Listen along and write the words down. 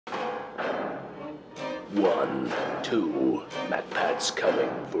1, 2, Matpat's coming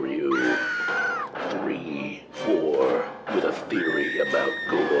for you. 3, 4, with a theory about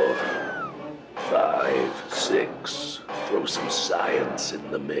gore. 5, 6, throw some science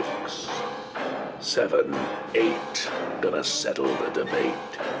in the mix. 7, 8, gonna settle the debate.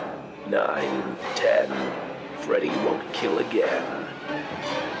 9, 10, Freddy won't kill again.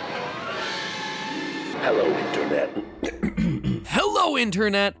 Hello, Internet. Hello,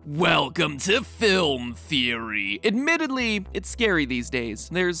 Internet! Welcome to Film Theory. Admittedly, it's scary these days.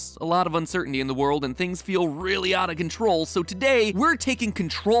 There's a lot of uncertainty in the world and things feel really out of control, so today, we're taking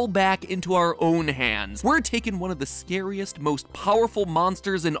control back into our own hands. We're taking one of the scariest, most powerful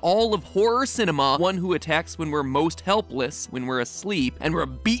monsters in all of horror cinema, one who attacks when we're most helpless, when we're asleep, and we're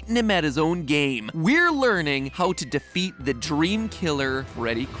beating him at his own game. We're learning how to defeat the dream killer,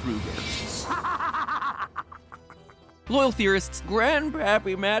 Freddy Krueger. Loyal theorists,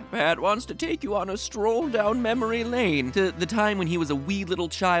 Grandpappy Matpat wants to take you on a stroll down memory lane to the time when he was a wee little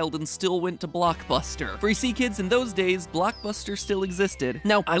child and still went to Blockbuster. For you see, kids, in those days, Blockbuster still existed.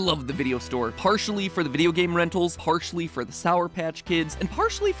 Now, I loved the video store, partially for the video game rentals, partially for the Sour Patch Kids, and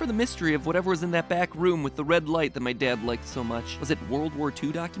partially for the mystery of whatever was in that back room with the red light that my dad liked so much. Was it World War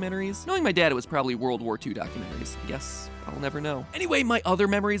II documentaries? Knowing my dad, it was probably World War II documentaries. I guess I'll never know. Anyway, my other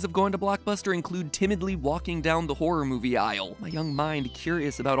memories of going to Blockbuster include timidly walking down the horror movie aisle. My young mind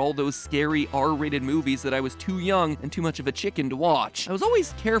curious about all those scary R-rated movies that I was too young and too much of a chicken to watch. I was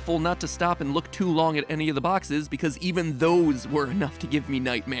always careful not to stop and look too long at any of the boxes because even those were enough to give me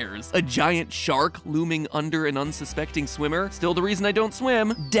nightmares. A giant shark looming under an unsuspecting swimmer, still the reason I don't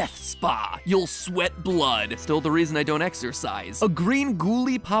swim. Death spa, you'll sweat blood, still the reason I don't exercise. A green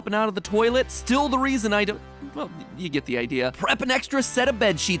ghoulie popping out of the toilet, still the reason I don't... Well, you get the idea. Prep an extra set of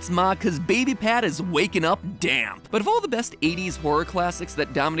bed sheets, ma, cause Baby Pat is waking up damp. But of all the best 80s horror classics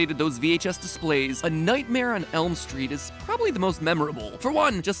that dominated those VHS displays, A Nightmare on Elm Street is probably the most memorable. For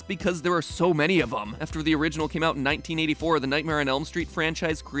one, just because there are so many of them. After the original came out in 1984, the Nightmare on Elm Street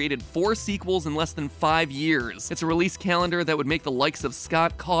franchise created 4 sequels in less than 5 years. It's a release calendar that would make the likes of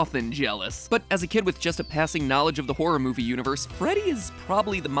Scott Cawthon jealous. But as a kid with just a passing knowledge of the horror movie universe, Freddy is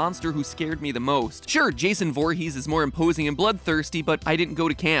probably the monster who scared me the most. Sure, Jason Voorhees is more imposing and bloodthirsty, but I didn't go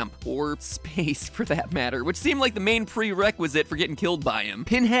to camp, or space for that matter, which seemed like the main prerequisite for getting killed by him.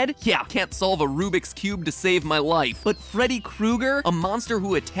 Pinhead? Yeah, can't solve a Rubik's Cube to save my life. But Freddy Krueger? A monster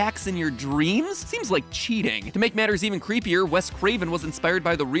who attacks in your dreams? Seems like cheating. To make matters even creepier, Wes Craven was inspired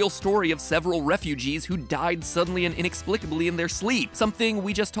by the real story of several refugees who died suddenly and inexplicably in their sleep. Something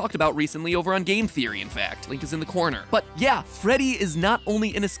we just talked about recently over on Game Theory, in fact. Link is in the corner. But yeah, Freddy is not only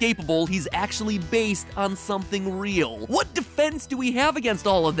inescapable, he's actually based on something real. What defense do we have against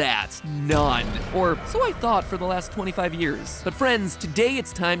all of that? None. Or so I thought for the last 25 years. But friends, today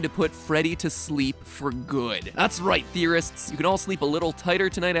it's time to put Freddy to sleep for good. That's right, theorists. You can all sleep a little tighter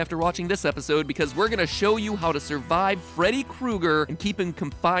tonight after watching this episode because we're gonna show you how to survive Freddy Krueger and keep him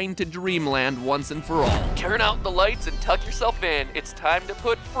confined to dreamland once and for all. Turn out the lights and tuck yourself in. It's time to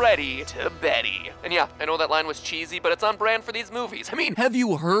put Freddy to Betty. And yeah, I know that line was cheesy, but it's on brand for these movies. I mean, have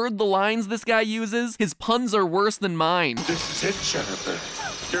you heard the lines this guy uses? His puns are worse than mine. This is it, Jennifer.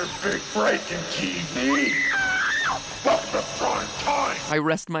 Your big break in TV. Welcome to prime time. I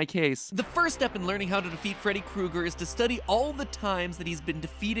rest my case. The first step in learning how to defeat Freddy Krueger is to study all the times that he's been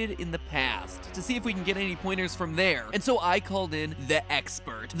defeated in the past, to see if we can get any pointers from there. And so I called in the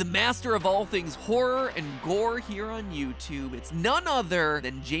expert, the master of all things horror and gore here on YouTube. It's none other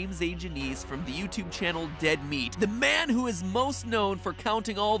than James A. Janice from the YouTube channel Dead Meat, the man who is most known for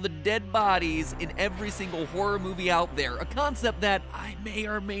counting all the dead bodies in every single horror movie out there, a concept that I may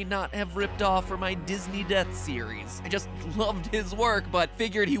or may not have ripped off for my Disney Death series. I just loved his work, but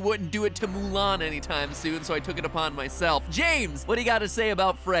figured he wouldn't do it to Mulan anytime soon, so I took it upon myself. James, what do you got to say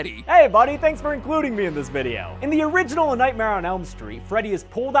about Freddy? Hey buddy, thanks for including me in this video. In the original A Nightmare on Elm Street, Freddy is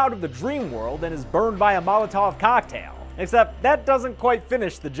pulled out of the dream world and is burned by a Molotov cocktail. Except that doesn't quite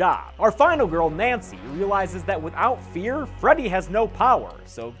finish the job. Our final girl, Nancy, realizes that without fear, Freddy has no power,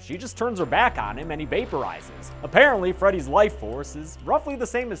 so she just turns her back on him and he vaporizes. Apparently, Freddy's life force is roughly the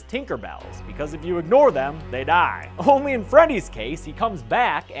same as Tinkerbell's, because if you ignore them, they die. Only in Freddy's case, he comes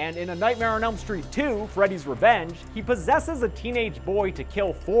back, and in A Nightmare on Elm Street 2, Freddy's Revenge, he possesses a teenage boy to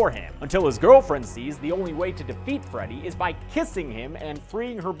kill for him, until his girlfriend sees the only way to defeat Freddy is by kissing him and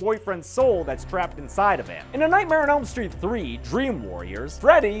freeing her boyfriend's soul that's trapped inside of him. In A Nightmare on Elm Street Street 3 Dream Warriors,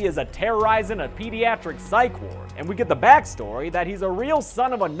 Freddy is terrorizing a pediatric psych ward, and we get the backstory that he's a real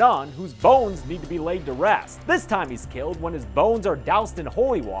son of a nun whose bones need to be laid to rest. This time he's killed when his bones are doused in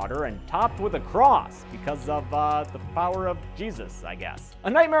holy water and topped with a cross because of the power of Jesus, I guess. A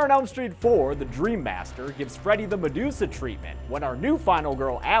Nightmare on Elm Street 4, the Dream Master gives Freddy the Medusa treatment when our new final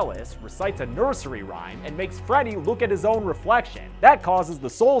girl Alice recites a nursery rhyme and makes Freddy look at his own reflection. That causes the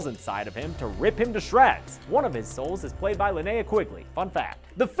souls inside of him to rip him to shreds. One of his souls is played by Linnea Quigley. Fun fact.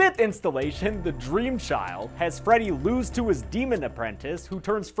 The fifth installation, The Dream Child, has Freddy lose to his demon apprentice who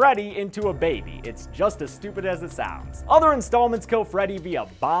turns Freddy into a baby. It's just as stupid as it sounds. Other installments kill Freddy via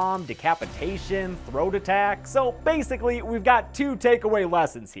bomb, decapitation, throat attack, so basically we've got two takeaway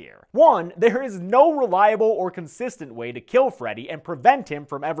lessons here. One, there is no reliable or consistent way to kill Freddy and prevent him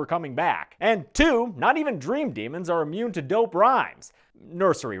from ever coming back. And two, not even dream demons are immune to dope rhymes.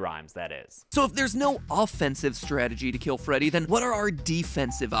 Nursery rhymes, that is. So if there's no offensive strategy to kill Freddy, then what are our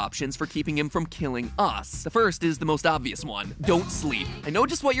defensive options for keeping him from killing us? The first is the most obvious one. Don't sleep. I know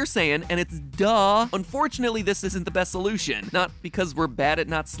just what you're saying, and it's duh. Unfortunately, this isn't the best solution. Not because we're bad at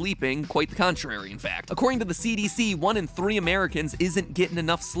not sleeping, quite the contrary, in fact. According to the CDC, 1 in 3 Americans isn't getting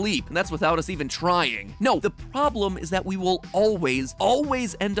enough sleep, and that's without us even trying. No, the problem is that we will always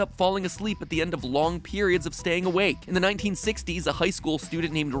end up falling asleep at the end of long periods of staying awake. In the 1960s, a high school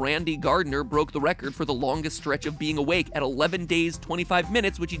student named Randy Gardner broke the record for the longest stretch of being awake at 11 days, 25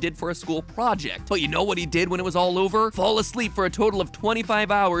 minutes, which he did for a school project. But you know what he did when it was all over? Fall asleep for a total of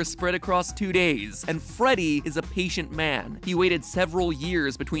 25 hours spread across 2 days. And Freddy is a patient man. He waited several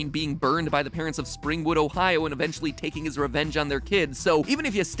years between being burned by the parents of Springwood, Ohio, and eventually taking his revenge on their kids. So even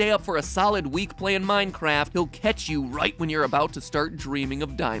if you stay up for a solid week playing Minecraft, he'll catch you right when you're about to start dreaming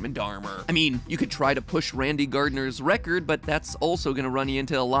of diamond armor. I mean, you could try to push Randy Gardner's record, but that's also gonna run you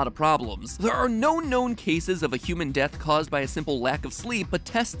into a lot of problems. There are no known cases of a human death caused by a simple lack of sleep, but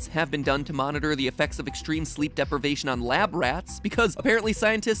tests have been done to monitor the effects of extreme sleep deprivation on lab rats, because apparently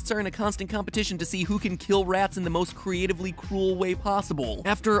scientists are in a constant competition to see who can kill rats in the most creatively cruel way possible.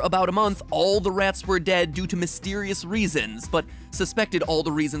 After about a month, all the rats were dead due to mysterious reasons, but suspected all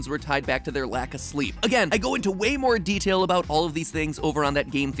the reasons were tied back to their lack of sleep. Again, I go into way more detail about all of these things over on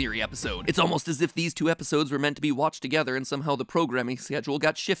that game theory episode. It's almost as if these two episodes were meant to be watched together and somehow the programming schedule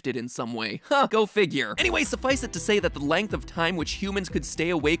got shifted in some way. Huh, go figure. Anyway, suffice it to say that the length of time which humans could stay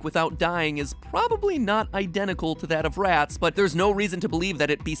awake without dying is probably not identical to that of rats, but there's no reason to believe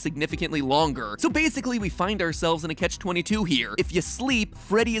that it be significantly longer. So basically, we find ourselves in a catch-22 here. If you sleep,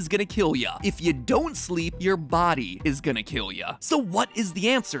 Freddy is gonna kill ya. If you don't sleep, your body is gonna kill ya. So what is the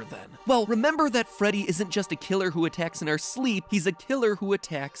answer then? Well, remember that Freddy isn't just a killer who attacks in our sleep, he's a killer who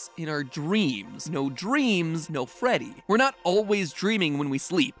attacks in our dreams. No dreams, no Freddy. We're not always dreaming when we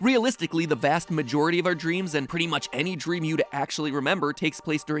sleep. Realistically, the vast majority of our dreams, and pretty much any dream you'd actually remember, takes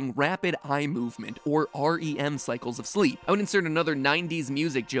place during rapid eye movement, or REM cycles of sleep. I would insert another 90s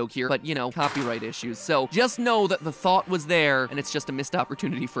music joke here, but you know, copyright issues. So just know that the thought was there, and it's just a missed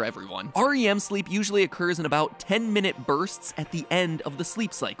opportunity for everyone. REM sleep usually occurs in about 10-minute bursts at the end of the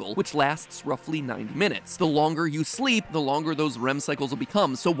sleep cycle, which lasts roughly 90 minutes. The longer you sleep, the longer those REM cycles will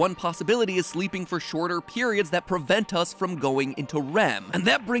become, so one possibility is sleeping for shorter periods that prevent us from going into REM. And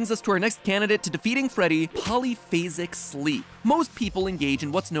that brings us to our next candidate to defeating Freddy, polyphasic sleep. Most people engage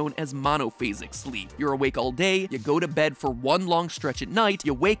in what's known as monophasic sleep. You're awake all day, you go to bed for one long stretch at night,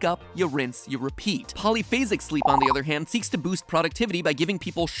 you wake up, you rinse, you repeat. Polyphasic sleep, on the other hand, seeks to boost productivity by giving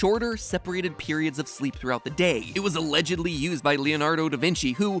people shorter, separated periods of sleep throughout the day. It was allegedly used by Leonardo da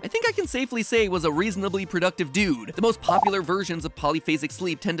Vinci, who I think I can safely say was a reasonably productive dude. The most popular versions of polyphasic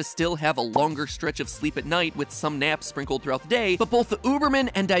sleep tend to still have a longer stretch of sleep at night with some naps sprinkled throughout the day, but both the Uberman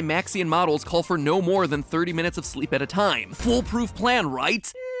and Dymaxion models call for no more than 30 minutes of sleep at a time. Foolproof plan,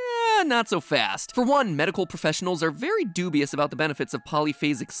 right? Not so fast. For one, medical professionals are very dubious about the benefits of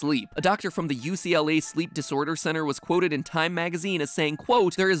polyphasic sleep. A doctor from the UCLA Sleep Disorder Center was quoted in Time magazine as saying,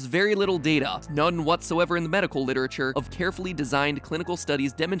 quote, "There is very little data, none whatsoever in the medical literature, of carefully designed clinical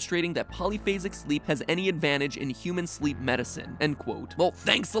studies demonstrating that polyphasic sleep has any advantage in human sleep medicine," end quote. Well,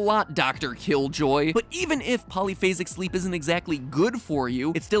 thanks a lot, Dr. Killjoy. But even if polyphasic sleep isn't exactly good for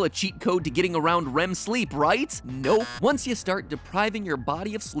you, it's still a cheat code to getting around REM sleep, right? Nope. Once you start depriving your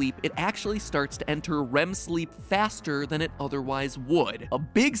body of sleep, it it actually starts to enter REM sleep faster than it otherwise would. A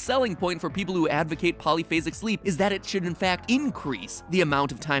big selling point for people who advocate polyphasic sleep is that it should in fact increase the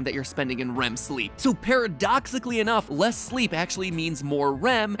amount of time that you're spending in REM sleep. So paradoxically enough, less sleep actually means more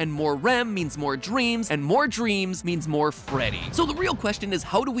REM, and more REM means more dreams, and more dreams means more Freddy. So the real question is,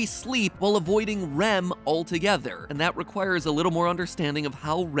 how do we sleep while avoiding REM altogether? And that requires a little more understanding of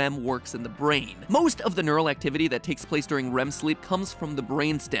how REM works in the brain. Most of the neural activity that takes place during REM sleep comes from the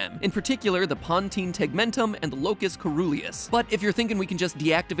brainstem, in particular the pontine tegmentum and the locus coeruleus. But if you're thinking we can just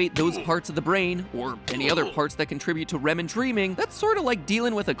deactivate those parts of the brain, or any other parts that contribute to REM and dreaming, that's sort of like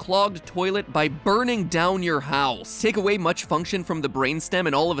dealing with a clogged toilet by burning down your house. Take away much function from the brainstem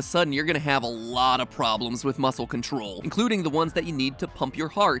and all of a sudden you're gonna have a lot of problems with muscle control, including the ones that you need to pump your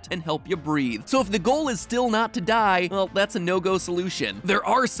heart and help you breathe. So if the goal is still not to die, well, that's a no-go solution. There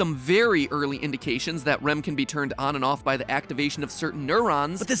are some very early indications that REM can be turned on and off by the activation of certain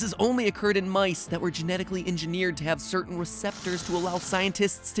neurons, but this has only occurred in mice that were genetically engineered to have certain receptors to allow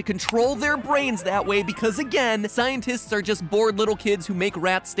scientists to control their brains that way because, again, scientists are just bored little kids who make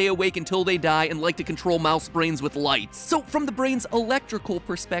rats stay awake until they die and like to control mouse brains with lights. So from the brain's electrical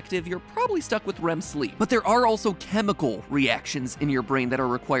perspective, you're probably stuck with REM sleep. But there are also chemical reactions in your brain that are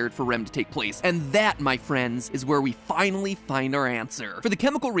required for REM to take place. And that, my friends, is where we finally find our answer. For the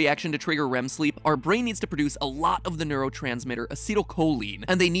chemical reaction to trigger REM sleep, our brain needs to produce a lot of the neurotransmitter acetylcholine,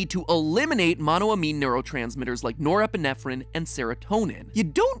 and they need to eliminate monoamine neurotransmitters like norepinephrine and serotonin. You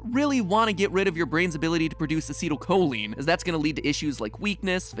don't really want to get rid of your brain's ability to produce acetylcholine, as that's going to lead to issues like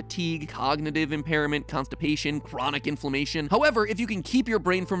weakness, fatigue, cognitive impairment, constipation, chronic inflammation. However, if you can keep your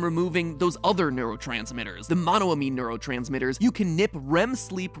brain from removing those other neurotransmitters, the monoamine neurotransmitters, you can nip REM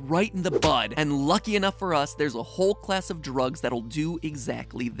sleep right in the bud. And lucky enough for us, there's a whole class of drugs that'll do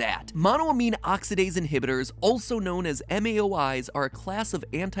exactly that. Monoamine oxidase inhibitors, also known as MAOIs, are a class of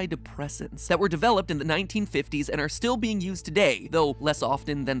antidepressants that were developed in the 1950s and are still being used today, though less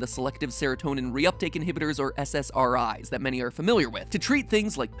often than the selective serotonin reuptake inhibitors, or SSRIs, that many are familiar with, to treat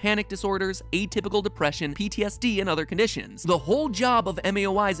things like panic disorders, atypical depression, PTSD, and other conditions. The whole job of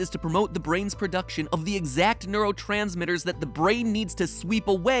MAOIs is to promote the brain's production of the exact neurotransmitters that the brain needs to sweep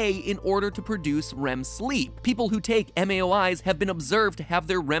away in order to produce REM sleep. People who take MAOIs have been observed to have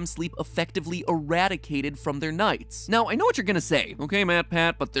their REM sleep effectively eradicated from their nights. Now, I know what you're gonna say. Okay,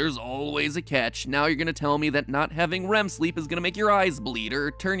 Matpat, but there's always a catch. Now you're gonna tell me that not having REM sleep is gonna make your eyes bleed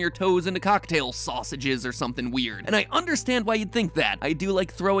or turn your toes into cocktail sausages or something weird. And I understand why you'd think that. I do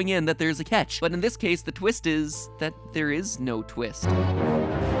like throwing in that there's a catch. But in this case, the twist is that there is no twist.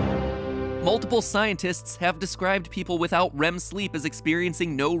 Multiple scientists have described people without REM sleep as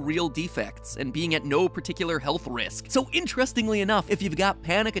experiencing no real defects and being at no particular health risk. So interestingly enough, if you've got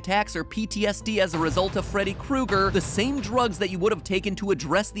panic attacks or PTSD as a result of Freddy Krueger, the same drugs that you would have taken to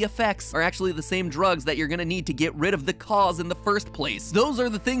address the effects are actually the same drugs that you're gonna need to get rid of the cause in the first place. Those are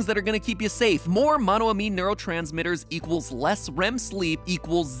the things that are gonna keep you safe. More monoamine neurotransmitters equals less REM sleep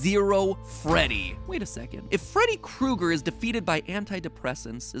equals zero Freddy. Wait a second. If Freddy Krueger is defeated by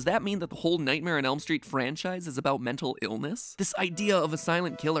antidepressants, does that mean that the whole Nightmare on Elm Street franchise is about mental illness? This idea of a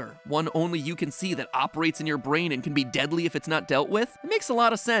silent killer, one only you can see that operates in your brain and can be deadly if it's not dealt with, it makes a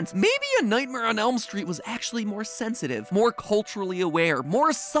lot of sense. Maybe a Nightmare on Elm Street was actually more sensitive, more culturally aware,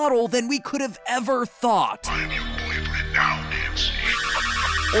 more subtle than we could have ever thought. Find your boyfriend now, Nancy.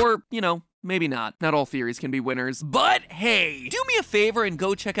 Or, you know, maybe not. Not all theories can be winners. But hey, do me a favor and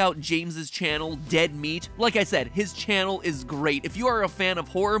go check out James's channel, Dead Meat. Like I said, his channel is great. If you are a fan of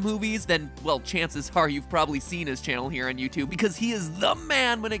horror movies, then, well, chances are you've probably seen his channel here on YouTube, because he is the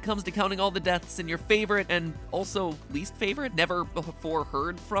man when it comes to counting all the deaths in your favorite and also least favorite, never before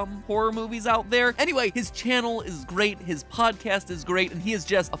heard from horror movies out there. Anyway, his channel is great, his podcast is great, and he is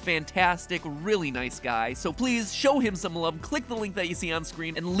just a fantastic, really nice guy. So please show him some love, click the link that you see on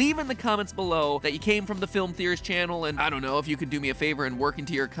screen, and leave in the comments below that you came from the Film Theorists channel, and I don't know, if you could do me a favor and work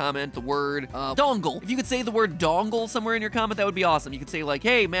into your comment the word dongle. If you could say the word dongle somewhere in your comment, that would be awesome. You could say like,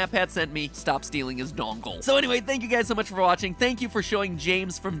 hey, Matpat sent me, stop stealing his dongle. So anyway, thank you guys so much for watching. Thank you for showing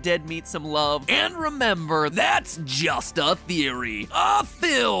James from Dead Meat some love. And remember, that's just a theory. A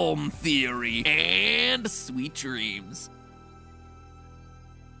film theory. And sweet dreams.